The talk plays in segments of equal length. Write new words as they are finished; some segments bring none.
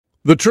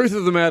The truth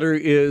of the matter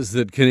is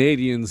that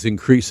Canadians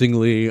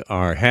increasingly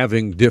are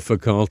having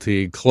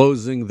difficulty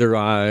closing their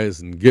eyes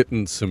and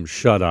getting some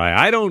shut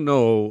eye. I don't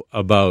know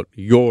about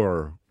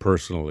your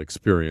personal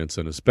experience,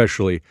 and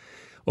especially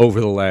over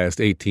the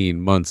last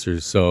 18 months or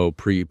so,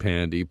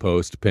 pre-pandy,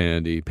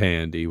 post-pandy,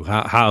 pandy.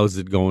 How's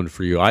it going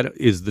for you?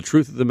 Is the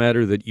truth of the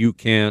matter that you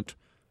can't?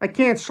 I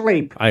can't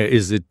sleep.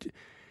 Is it?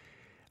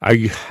 Are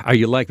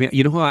you like me?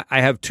 You know,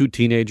 I have two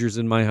teenagers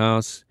in my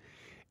house,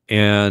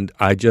 and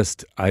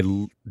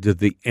did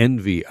the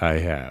envy I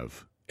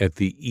have at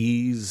the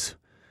ease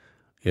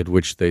at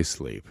which they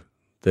sleep.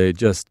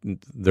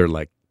 They're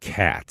like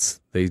cats.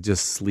 They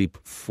just sleep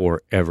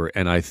forever.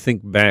 And I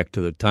think back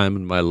to the time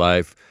in my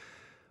life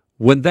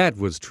when that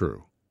was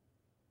true.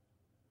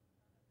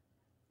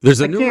 There's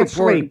a I new can't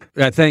report. sleep.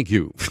 Thank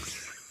you.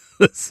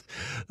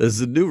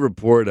 There's a new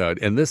report out,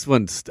 and this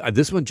one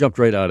jumped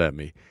right out at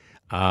me.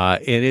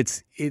 And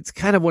it's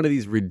kind of one of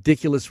these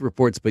ridiculous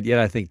reports, but yet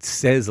I think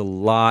says a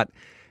lot.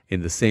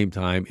 In the same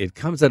time, it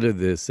comes out of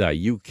this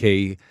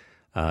UK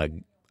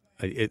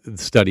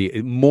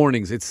study.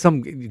 Mornings. It's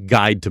some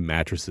guide to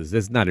mattresses.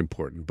 That's not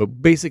important,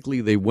 but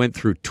basically they went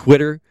through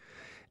Twitter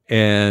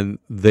and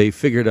they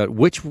figured out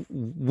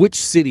which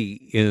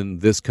city in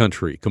this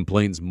country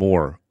complains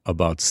more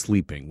about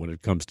sleeping when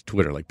it comes to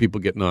Twitter. Like people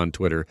getting on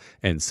Twitter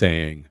and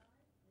saying,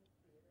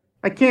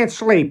 I can't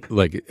sleep.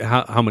 like,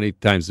 how many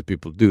times do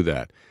people do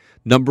that?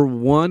 Number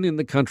one in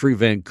the country,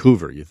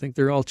 Vancouver. You think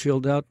they're all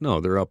chilled out? No,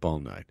 they're up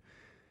all night.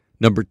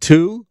 Number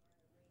two,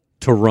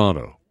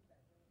 Toronto.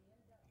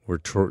 We're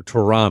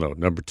Toronto.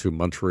 Number two,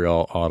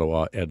 Montreal,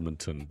 Ottawa,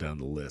 Edmonton, down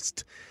the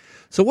list.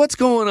 So what's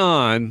going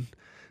on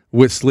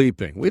with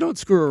sleeping? We don't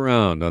screw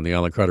around on the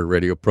Alan Carter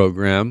radio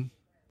program.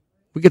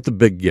 We get the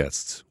big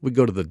guests. We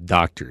go to the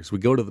doctors. We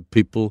go to the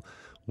people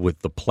with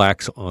the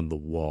plaques on the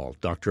wall.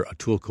 Dr.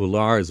 Atul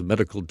Kolar is a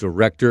medical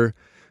director,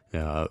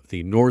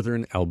 the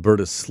Northern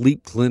Alberta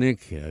Sleep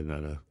Clinic, and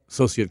an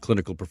associate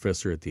clinical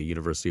professor at the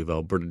University of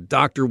Alberta.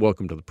 Doctor,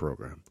 welcome to the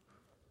program.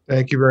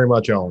 Thank you very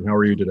much, Alan. How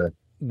are you today?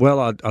 Well,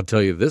 I'll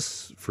tell you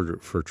this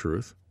for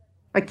truth.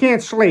 I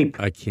can't sleep.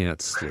 I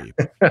can't sleep.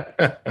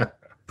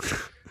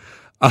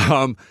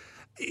 Um,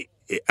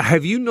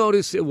 have you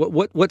noticed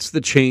what's the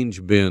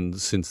change been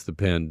since the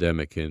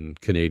pandemic in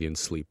Canadian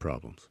sleep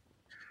problems?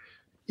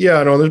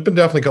 Yeah, no, there's been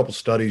definitely a couple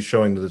studies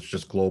showing that it's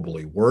just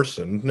globally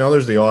worsened. Now,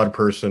 there's the odd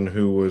person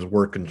who is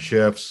working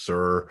shifts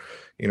or,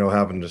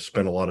 having to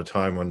spend a lot of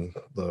time on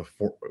the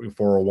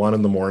 401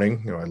 in the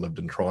morning. I lived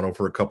in Toronto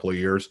for a couple of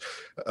years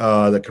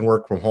that can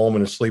work from home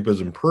and his sleep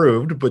has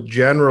improved. But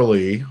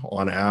generally,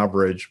 on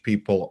average,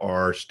 people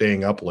are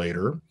staying up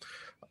later,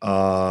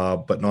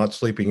 but not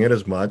sleeping in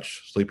as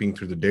much, sleeping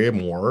through the day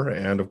more.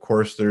 And of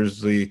course,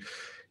 there's the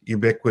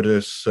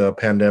ubiquitous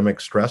pandemic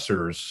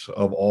stressors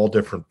of all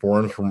different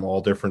forms from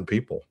all different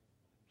people.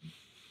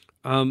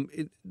 Um,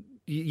 it,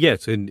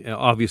 yes, and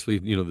obviously,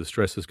 the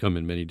stresses come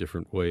in many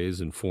different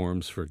ways and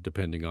forms for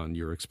depending on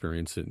your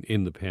experience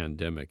in the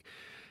pandemic.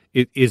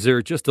 Is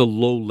there just a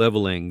low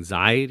level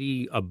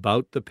anxiety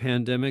about the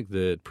pandemic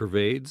that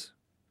pervades?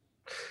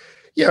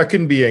 Yeah, it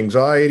can be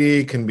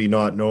anxiety, can be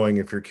not knowing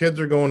if your kids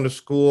are going to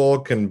school,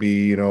 can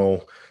be,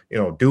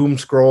 doom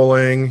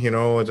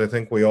scrolling, as I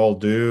think we all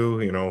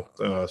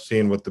do,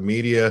 seeing what the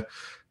media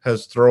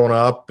has thrown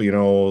up,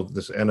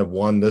 this end of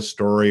one, this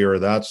story or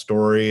that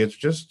story. It's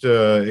just,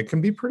 it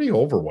can be pretty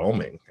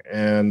overwhelming.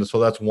 And so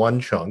that's one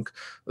chunk.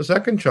 The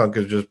second chunk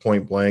is just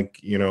point blank,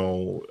 you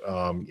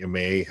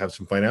may have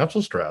some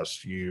financial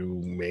stress.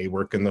 You may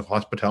work in the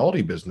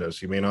hospitality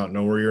business. You may not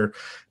know where your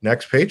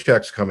next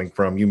paycheck's coming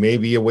from. You may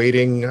be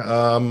awaiting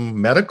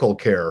medical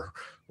care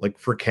like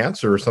for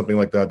cancer or something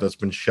like that that's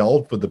been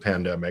shelved with the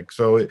pandemic.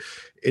 So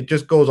it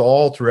just goes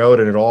all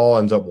throughout and it all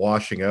ends up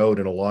washing out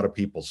in a lot of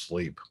people's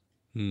sleep.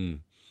 Hmm.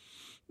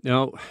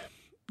 Now,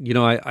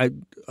 I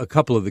a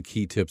couple of the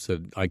key tips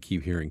that I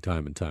keep hearing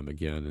time and time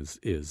again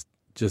is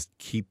just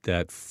keep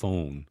that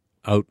phone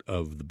out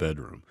of the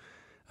bedroom.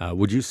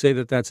 Would you say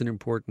that that's an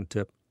important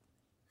tip?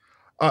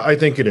 I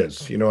think it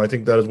is. I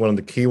think that is one of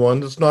the key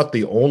ones. It's not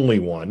the only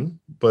one,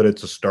 but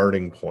it's a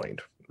starting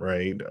point,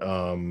 right?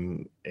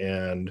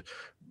 And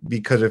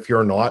because if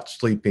you're not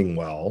sleeping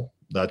well,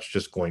 that's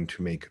just going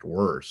to make it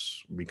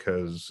worse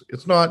because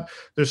it's not,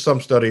 there's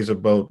some studies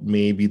about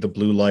maybe the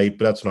blue light,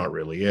 but that's not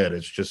really it.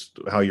 It's just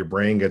how your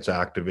brain gets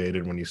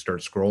activated when you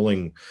start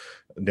scrolling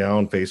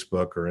down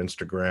Facebook or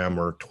Instagram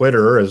or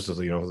Twitter, as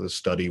the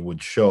study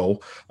would show.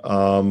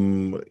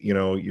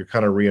 You're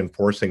kind of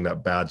reinforcing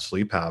that bad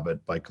sleep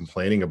habit by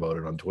complaining about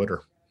it on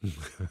Twitter.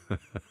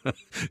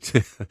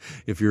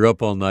 If you're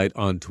up all night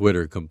on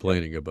Twitter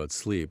complaining about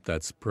sleep,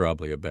 that's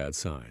probably a bad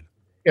sign.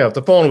 Yeah, if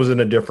the phone was in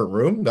a different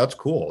room, that's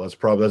cool. That's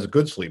a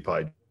good sleep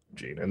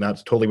hygiene, and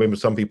that's totally what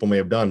some people may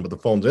have done. But the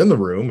phone's in the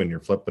room, and you're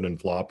flipping and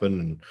flopping,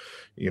 and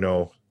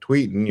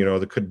tweeting.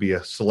 There could be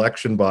a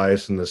selection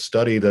bias in this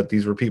study that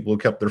these were people who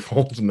kept their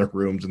phones in their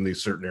rooms in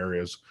these certain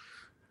areas.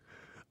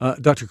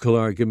 Dr.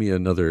 Kolar, give me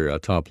another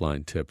top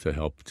line tip to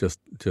help just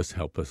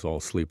help us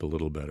all sleep a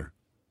little better.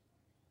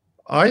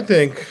 I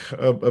think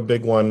a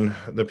big one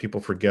that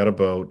people forget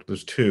about,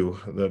 there's two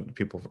that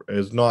people,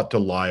 is not to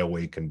lie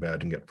awake in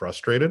bed and get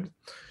frustrated,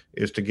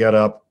 is to get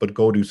up, but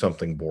go do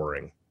something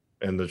boring.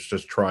 And let's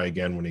just try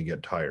again when you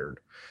get tired.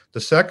 The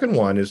second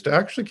one is to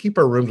actually keep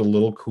our rooms a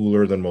little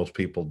cooler than most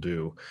people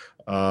do.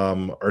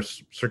 Our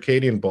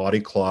circadian body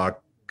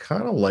clock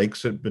kind of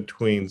likes it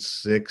between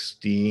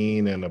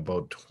 16 and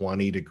about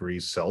 20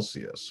 degrees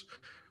Celsius,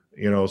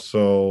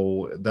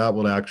 so that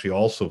would actually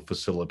also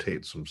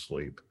facilitate some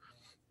sleep.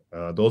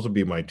 Those would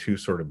be my two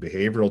sort of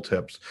behavioral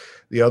tips.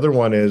 The other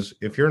one is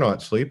if you're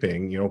not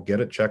sleeping, get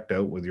it checked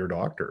out with your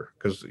doctor.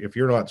 Because if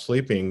you're not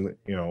sleeping,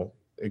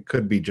 it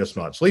could be just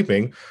not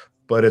sleeping,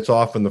 but it's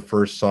often the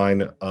first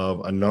sign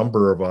of a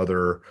number of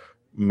other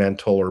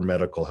mental or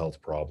medical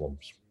health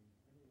problems.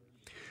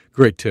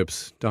 Great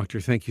tips.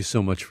 Doctor, thank you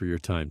so much for your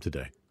time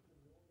today.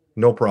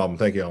 No problem.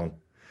 Thank you, Alan.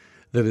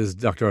 That is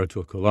Dr.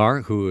 Atul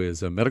Kolar, who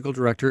is a medical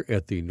director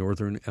at the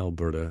Northern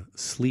Alberta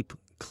Sleep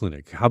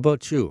Clinic. How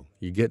about you?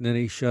 You getting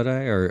any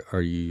shut-eye,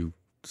 or you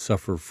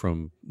suffer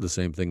from the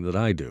same thing that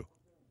I do?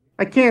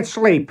 I can't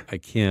sleep. I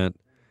can't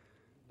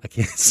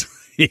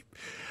sleep.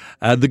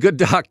 The good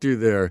doctor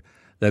there,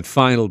 that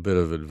final bit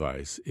of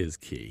advice is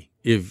key.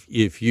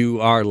 If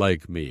you are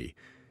like me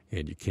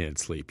and you can't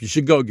sleep, you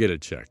should go get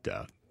it checked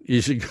out. You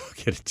should go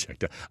get it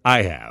checked out.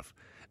 I have.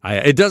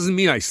 It doesn't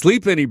mean I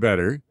sleep any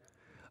better,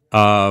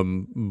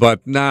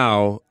 but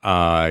now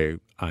I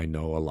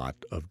know a lot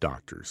of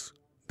doctors.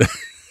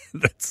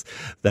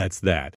 That's that.